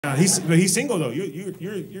He's single though. You're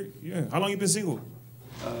yeah. How long you been single?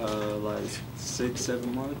 Like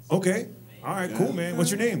 6-7 months. Okay. All right. Cool, man. What's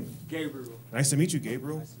your name? Gabriel. Nice to meet you,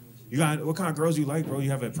 Gabriel. You got what kind of girls you like, bro? You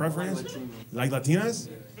have a preference? Like Latinas?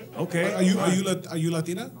 Okay. Are you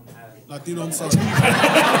Latina? Latino, I'm sorry. My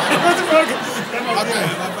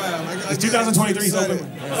bad. It's 2023. So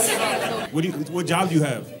what job do you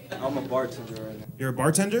have? I'm a bartender right now. You're a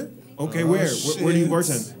bartender? Okay, where do you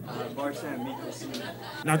bartend? Bartend at Miko's.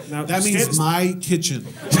 Now That means my kitchen.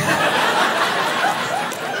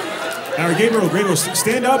 All right, Gabriel,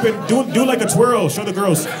 stand up and do like a twirl. Show the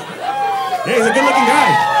girls. Yeah, he's a good-looking guy.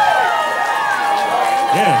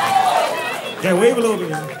 Yeah, wave a little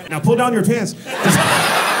bit. Now pull down your pants.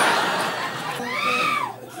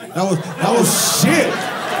 That was shit.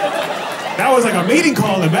 That was like a meeting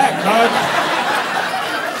call in the back, dog.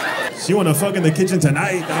 She wanna fuck in the kitchen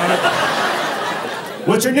tonight, dog.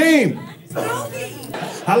 What's your name?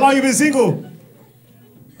 How long you been single?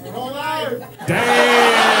 Damn.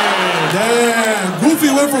 Goofy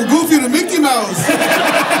went from Goofy to Mickey Mouse.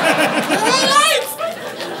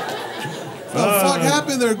 What the fuck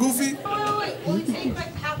happened there, Goofy?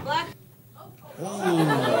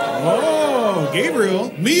 Oh,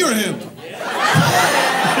 Gabriel. Me or him?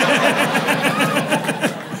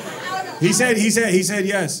 He said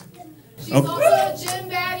yes. She's also a gym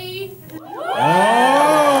baddie. Oh.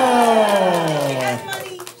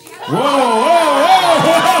 Whoa.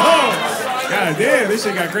 God damn, this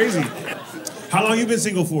shit got crazy. How long you been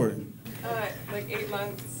single for? Like 8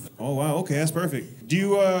 months. Oh wow, okay, that's perfect. Do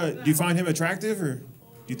you find him attractive, or do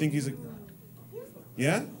you think he's a?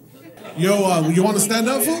 Yeah. Yo, you want to stand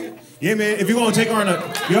up, fool? Yeah, man. If you want to take her on a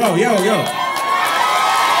yo.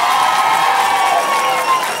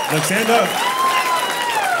 Look, stand up.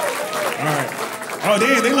 All right. Oh,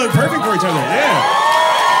 damn, they look perfect for each other. Yeah.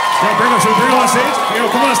 Yo, should we bring her on stage? Yo,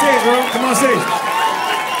 come on stage, bro. Come on stage.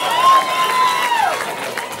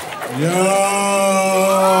 Yo.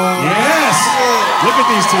 Yes. Look at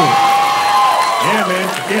these two. Yeah, man.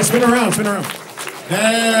 Yeah, spin around.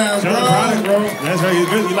 Damn, Show the product, bro. That's right. He's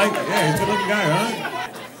good. You like? Yeah, he's a good-looking guy, huh?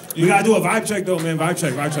 We gotta do a vibe check, though, man. Vibe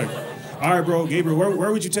check. All right, bro. Gabriel,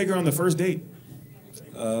 where would you take her on the first date?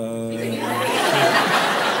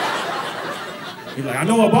 He's like, I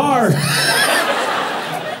know a bar.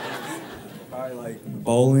 Probably like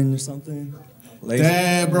bowling or something.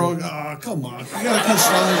 Damn, bro. Come on. You gotta come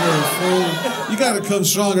stronger, fool. You gotta come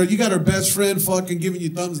stronger. You got her best friend fucking giving you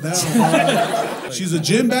thumbs down, bro. She's a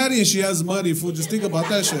gym baddie and she has money, fool. Just think about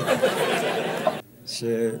that shit.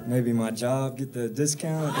 Shit, maybe my job, get the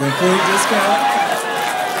discount, the employee discount.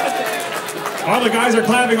 All the guys are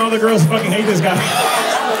clapping, all the girls fucking hate this guy.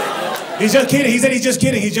 He's just kidding. He said he's just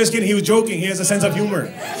kidding. He was joking. He has a sense of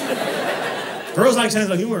humor. Girls like sense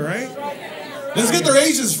of humor, right? Let's get their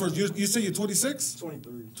ages first. You say you're 26?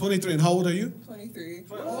 23. 23. And how old are you? 23.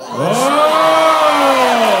 Oh,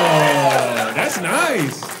 that's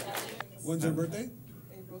nice. When's your birthday?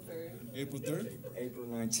 April 3rd. April 3rd? April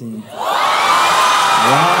 19th. Wow.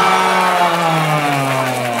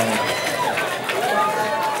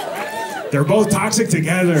 They're both toxic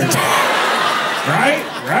together.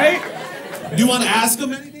 Right? Do you want to ask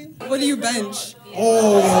them anything? What do you bench?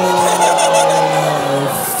 Oh,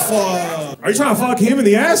 fuck. Are you trying to fuck him in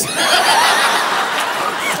the ass?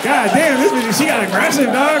 God damn, this bitch, she got aggressive,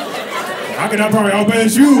 dog. I could not probably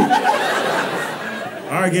outbench you.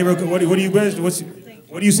 All right, Gabriel, what do you bench?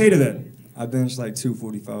 What do you say to that? I benched like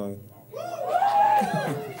 245.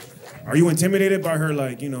 Are you intimidated by her,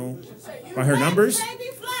 like, by her numbers?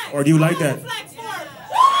 Or do you like that?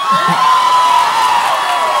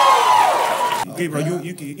 Gabriel,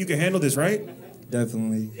 you can handle this, right?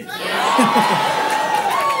 Definitely.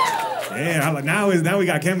 Yeah, now we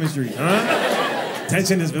got chemistry, huh?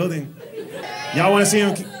 Tension is building. Y'all want to see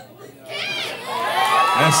him?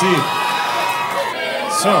 Let's see.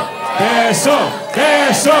 Eso.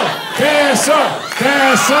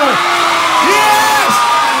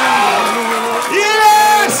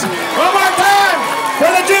 Yes! One more time for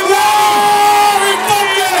the gym. It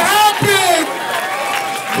fucking happened!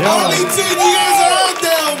 Arlington, you guys are out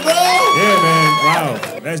there, bro! Yeah, man. Wow.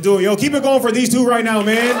 Let's do it. Yo, keep it going for these two right now,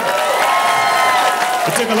 man.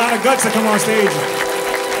 It took a lot of guts to come on stage.